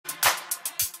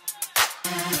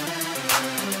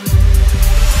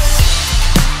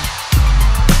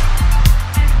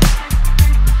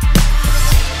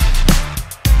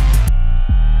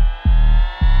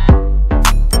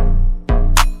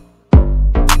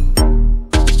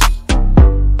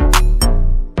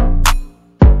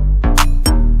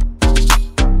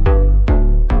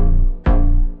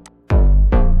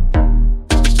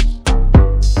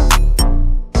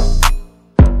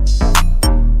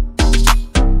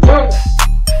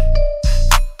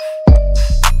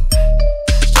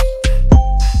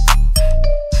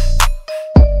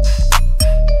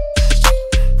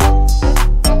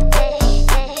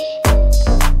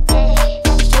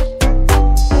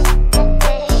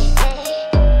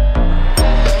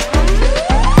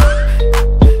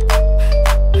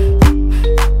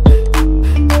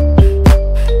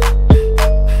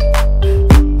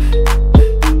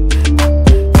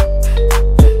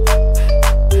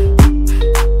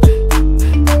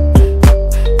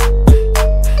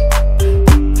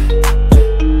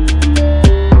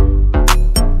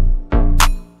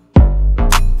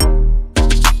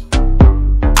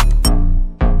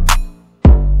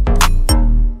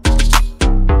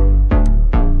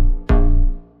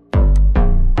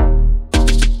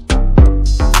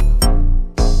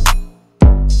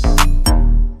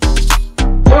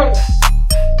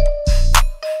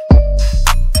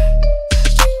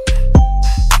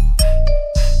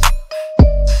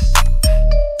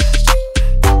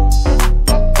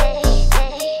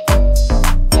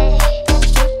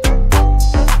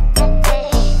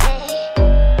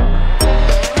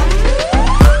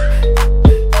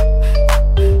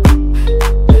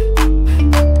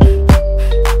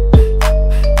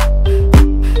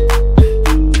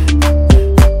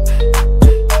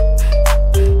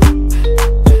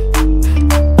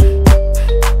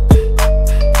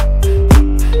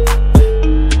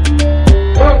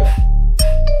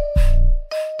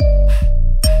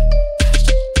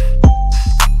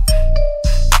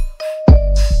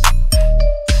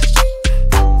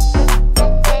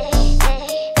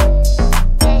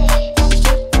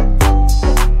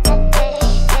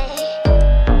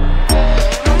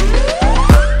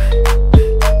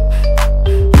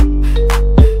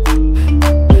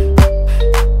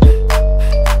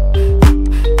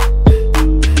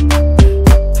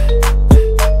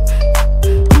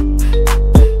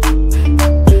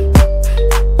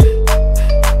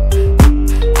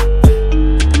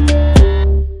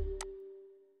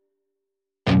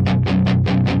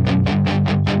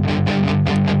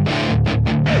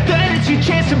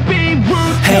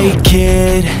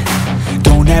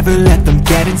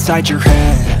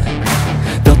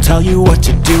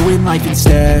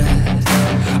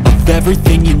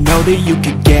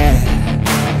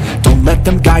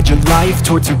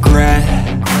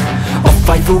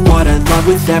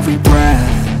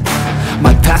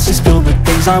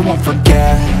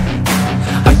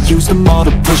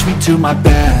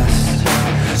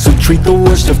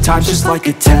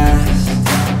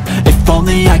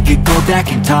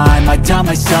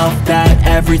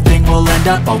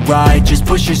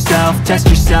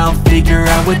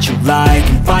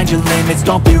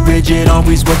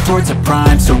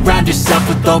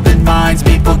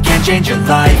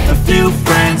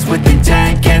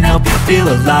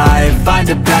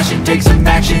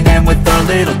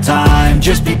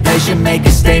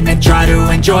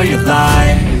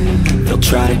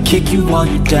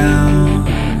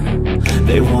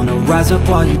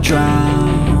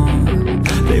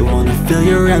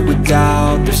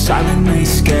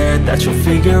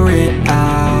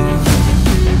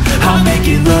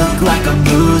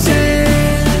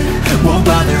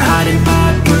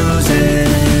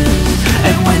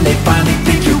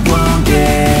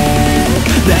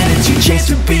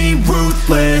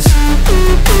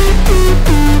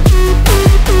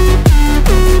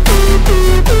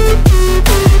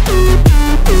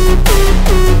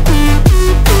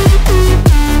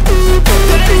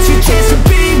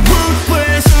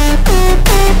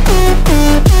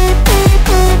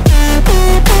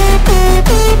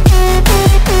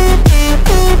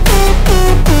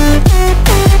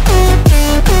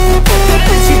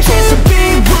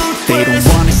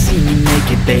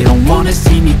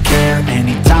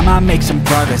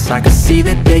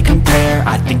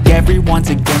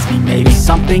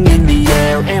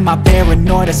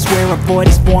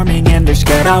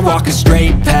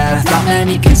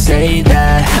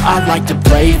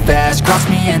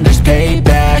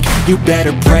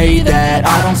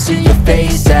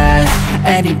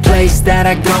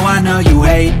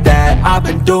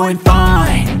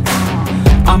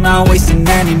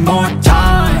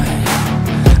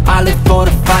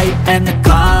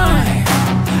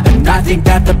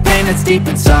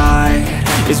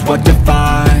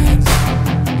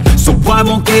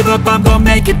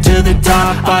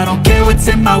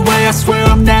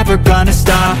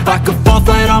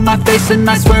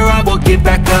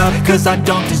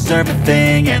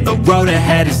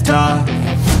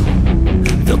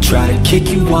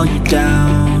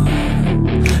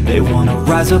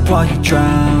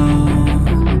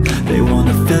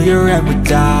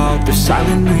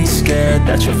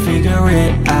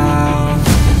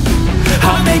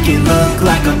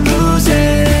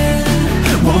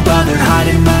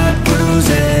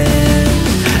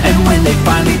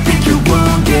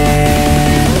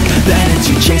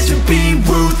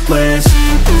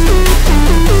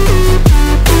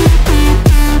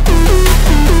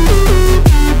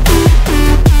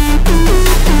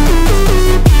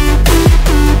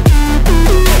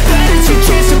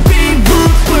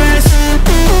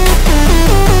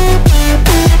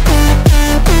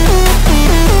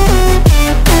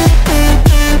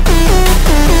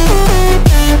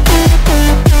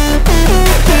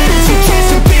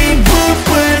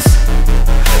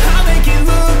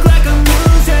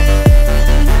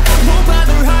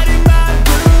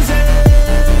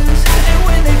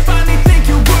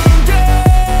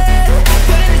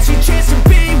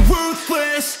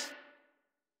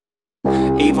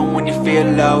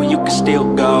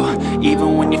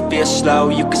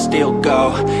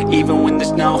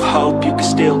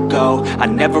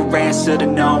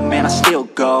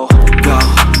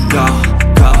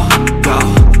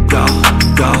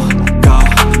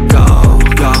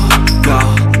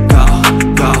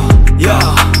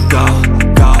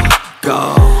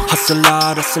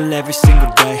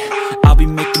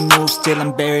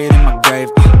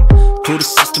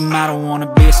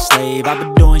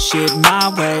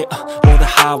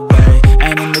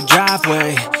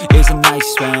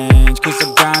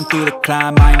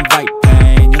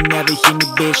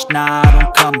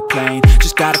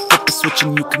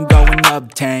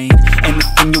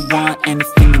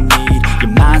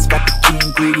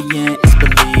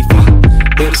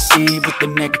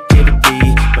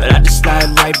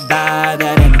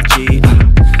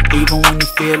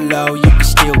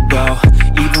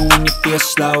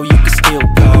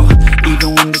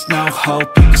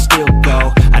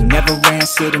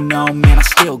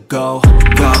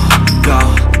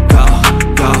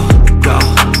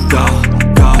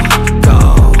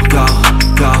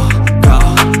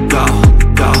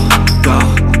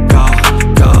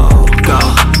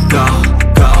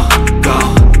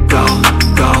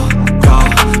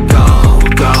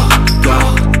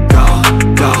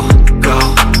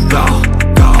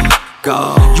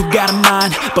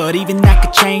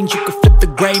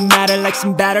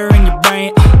missing batter in your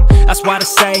brain. That's why I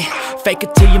say, fake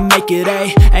it till you make it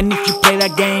A. And if you play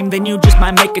that game, then you just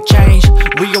might make a change.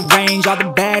 Rearrange all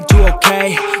the bad to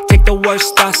okay. Take the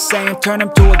worst thoughts saying, turn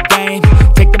them to a game.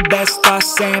 Take the best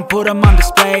thoughts saying, put them on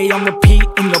display. On repeat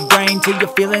in your brain till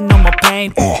you're feeling no more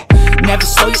pain. Never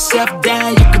slow yourself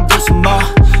down, you can do some more.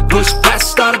 Push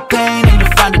past all the pain and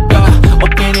you'll find a door.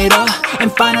 Open it up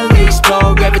and finally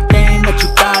explore everything that you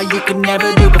thought you could never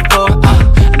do before.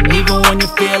 And even when you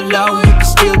feel low, you can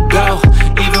still go.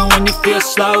 Even when you feel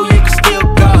slow, you can still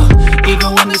go.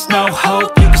 Even when there's no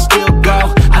hope, you can still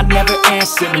go. I never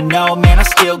answer to no, man, I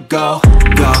still go.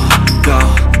 Go,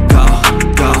 go.